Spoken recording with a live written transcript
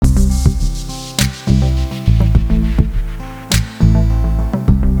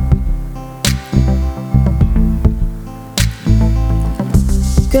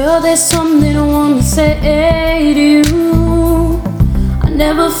Girl, there's something I want to say to you. I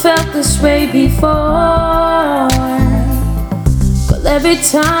never felt this way before. But every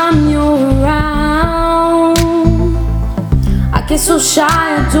time you're around, I get so shy,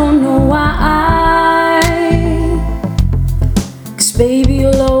 I don't know why. 'Cause baby,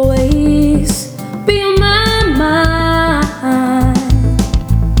 you'll always be on my mind.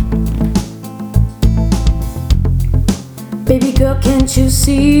 Baby girl, can't you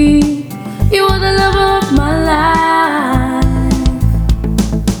see? You are the love of my life.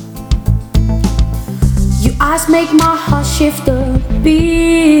 Your eyes make my heart shift a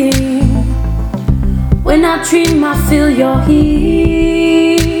beat. When I dream, I feel your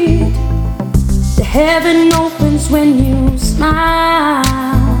heat. The heaven opens when you smile.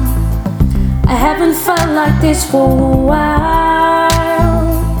 I haven't felt like this for a while.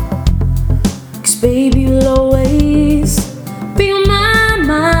 'Cause baby, you'll always be on my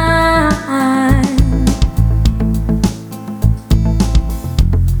mind.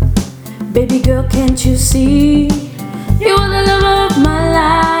 Baby girl, can't you see? You are the love of my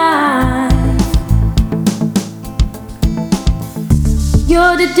life.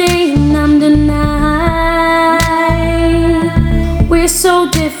 You're the day and I'm the night. We're so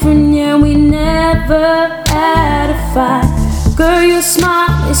different, yeah, we never had a fight. Girl, your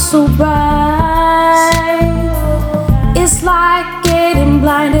smile is so bright. It's like getting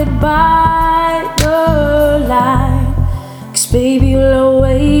blinded by the light. 'Cause baby, you'll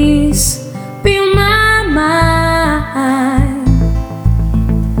always be on my mind.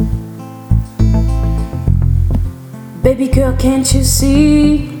 Baby girl, can't you see?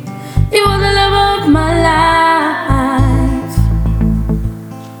 You are the love of my life.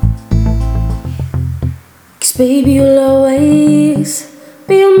 'Cause baby, you'll always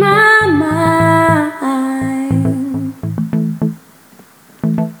be on my mind.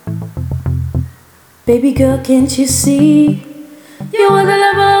 Baby girl, can't you see? You are the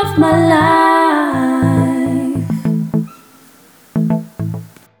love of my life.